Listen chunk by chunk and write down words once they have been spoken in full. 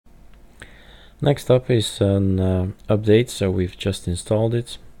Next up is an update. So we've just installed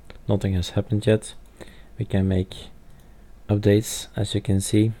it. Nothing has happened yet. We can make updates, as you can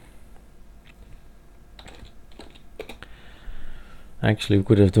see. Actually, we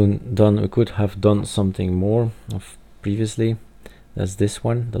could have done something more of previously. That's this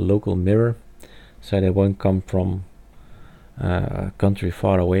one, the local mirror, so they won't come from a country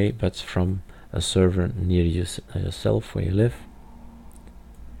far away, but from a server near yourself where you live,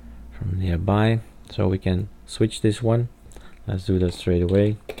 from nearby. So we can switch this one. Let's do that straight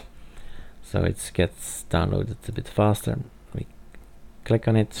away. So it gets downloaded a bit faster. We click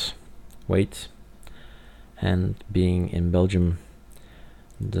on it, wait, and being in Belgium,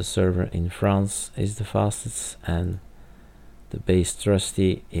 the server in France is the fastest, and the base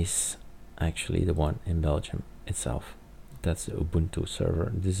trusty is actually the one in Belgium itself. That's the Ubuntu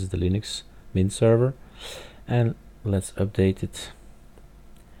server. This is the Linux Mint server, and let's update it.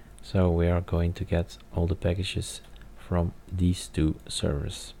 So we are going to get all the packages from these two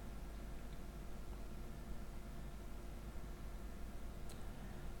servers.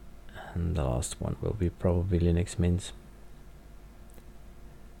 And the last one will be probably Linux Mint.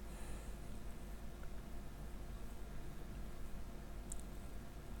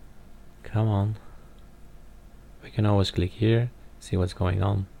 Come on. We can always click here, see what's going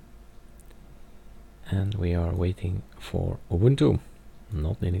on. And we are waiting for Ubuntu,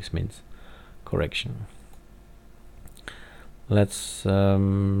 not Linux Mint. Correction. Let's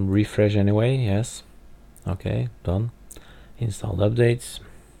refresh anyway. Yes. Okay, done. Installed updates.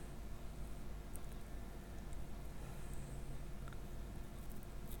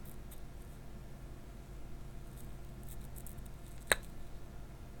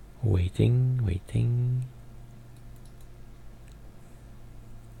 Waiting.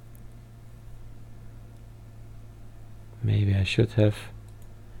 Maybe I should have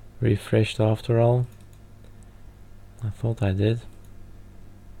refreshed after all. I thought I did.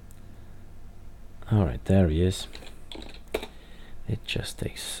 Alright, there he is. It just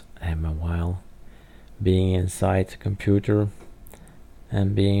takes him a while. Being inside the computer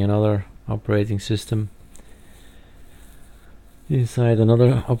and being another operating system inside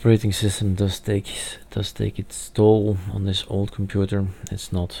another operating system does take its toll on this old computer.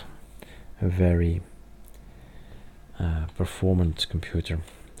 It's not a very performant computer.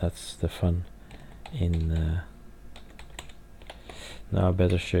 That's the fun in now I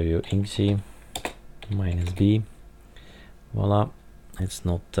better show you INC -B. Voila, it's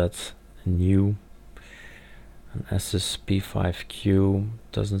not that new. An SSP5Q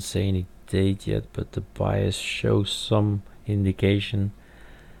doesn't say any date yet, but the BIOS shows some indication,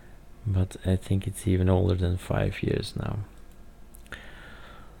 but I think it's even older than 5 years now.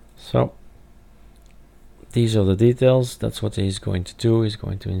 So these are the details. That's what he's going to do. He's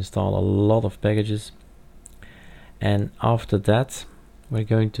going to install a lot of packages, and after that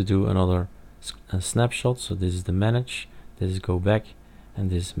we're going to do another snapshot. So this is the manage, this is go back, and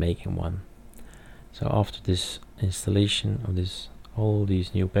this is making one. So after this installation of all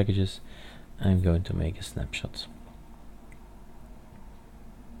these new packages, I'm going to make a snapshot.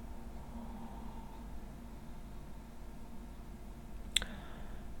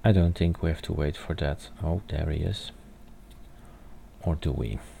 I don't think we have to wait for that. Oh, there he is. Or do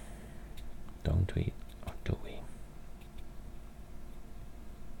we? Don't we? Or do we?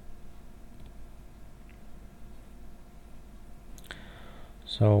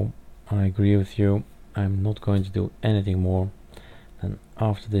 So I agree with you. I'm not going to do anything more. And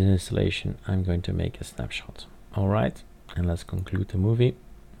after this installation, I'm going to make a snapshot. Alright, and let's conclude the movie.